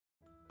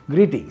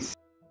Greetings.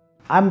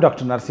 I'm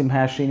Dr.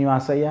 Narasimhaiah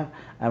Srinivasaiah.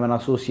 I'm an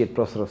Associate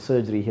Professor of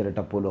Surgery here at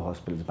Apollo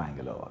Hospital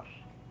Bangalore.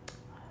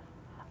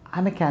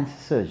 I'm a cancer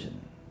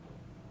surgeon.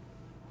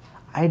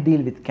 I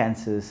deal with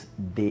cancers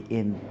day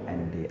in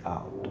and day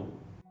out.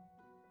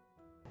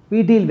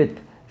 We deal with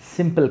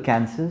simple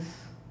cancers,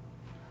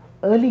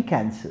 early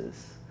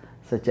cancers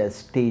such as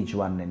stage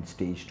 1 and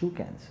stage 2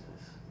 cancers.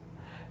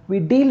 We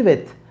deal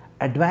with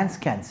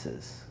advanced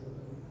cancers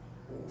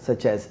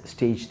such as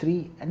stage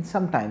 3 and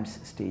sometimes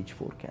stage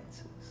 4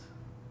 cancers.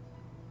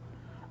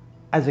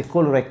 As a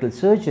colorectal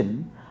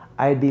surgeon,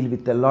 I deal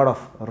with a lot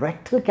of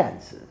rectal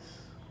cancers,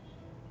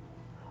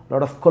 a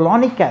lot of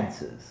colonic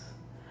cancers,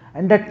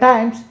 and at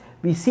times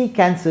we see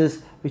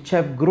cancers which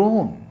have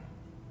grown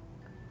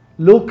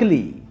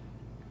locally.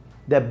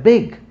 They're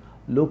big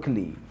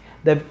locally.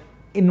 They've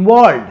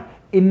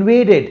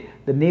invaded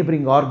the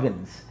neighboring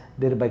organs,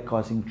 thereby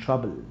causing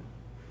trouble.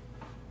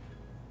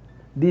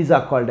 These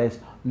are called as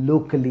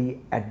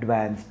locally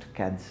advanced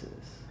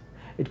cancers.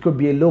 It could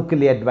be a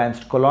locally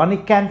advanced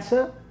colonic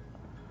cancer,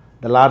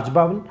 the large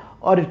bowel,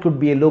 or it could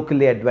be a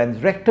locally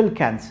advanced rectal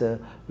cancer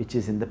which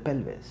is in the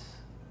pelvis.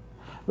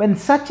 When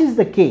such is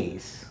the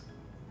case,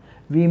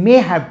 we may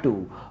have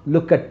to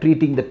look at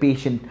treating the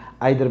patient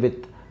either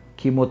with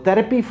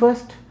chemotherapy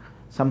first,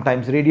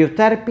 sometimes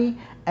radiotherapy,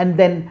 and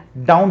then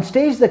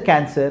downstage the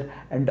cancer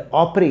and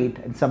operate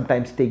and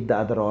sometimes take the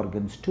other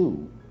organs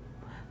too.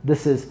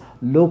 This is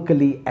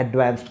locally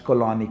advanced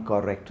colonic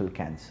or rectal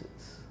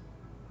cancers.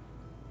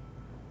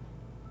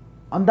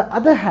 On the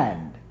other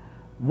hand,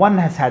 one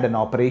has had an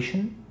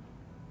operation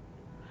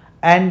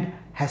and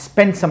has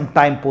spent some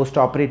time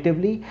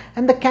post-operatively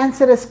and the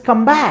cancer has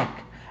come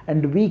back,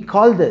 and we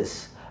call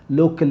this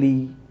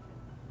locally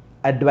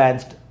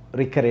advanced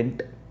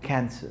recurrent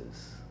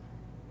cancers.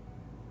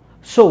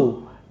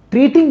 So,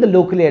 treating the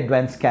locally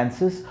advanced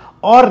cancers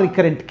or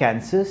recurrent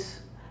cancers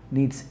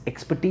needs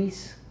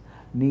expertise,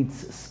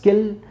 needs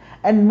skill,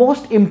 and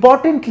most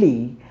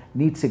importantly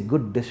needs a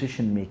good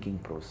decision making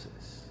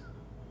process.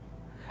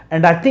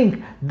 And I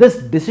think this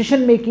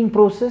decision making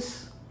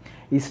process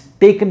is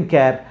taken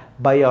care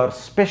by our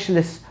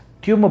specialist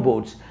tumor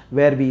boards,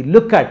 where we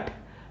look at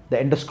the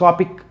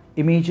endoscopic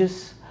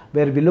images,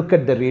 where we look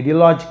at the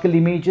radiological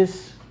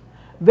images,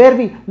 where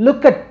we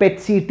look at PET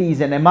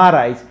CTs and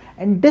MRIs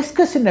and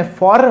discuss in a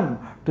forum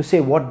to say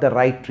what the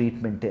right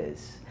treatment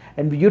is.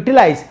 And we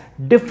utilize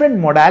different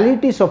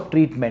modalities of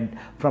treatment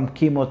from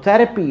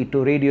chemotherapy to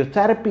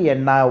radiotherapy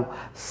and now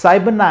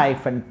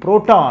cyberknife and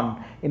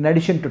proton, in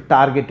addition to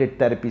targeted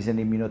therapies and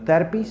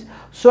immunotherapies,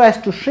 so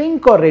as to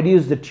shrink or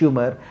reduce the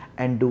tumor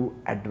and do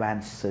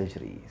advanced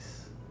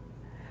surgeries.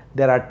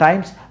 There are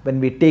times when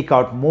we take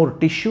out more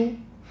tissue,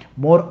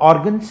 more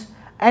organs,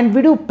 and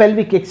we do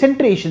pelvic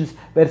excentrations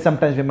where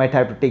sometimes we might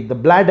have to take the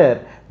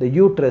bladder, the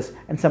uterus,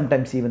 and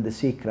sometimes even the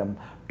sacrum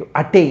to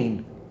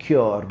attain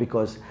cure,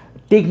 because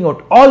taking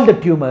out all the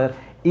tumor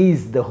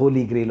is the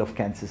holy grail of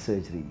cancer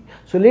surgery.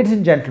 So ladies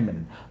and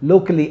gentlemen,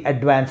 locally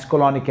advanced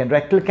colonic and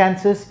rectal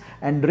cancers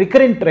and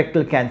recurrent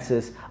rectal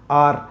cancers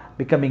are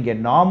becoming a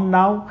norm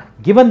now,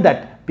 given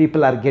that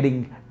people are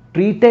getting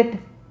treated,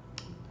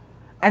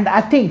 and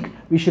I think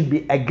we should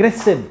be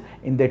aggressive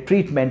in their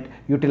treatment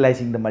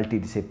utilizing the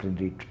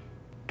multidisciplinary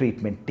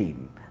treatment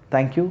team.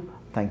 Thank you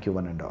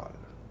one and all.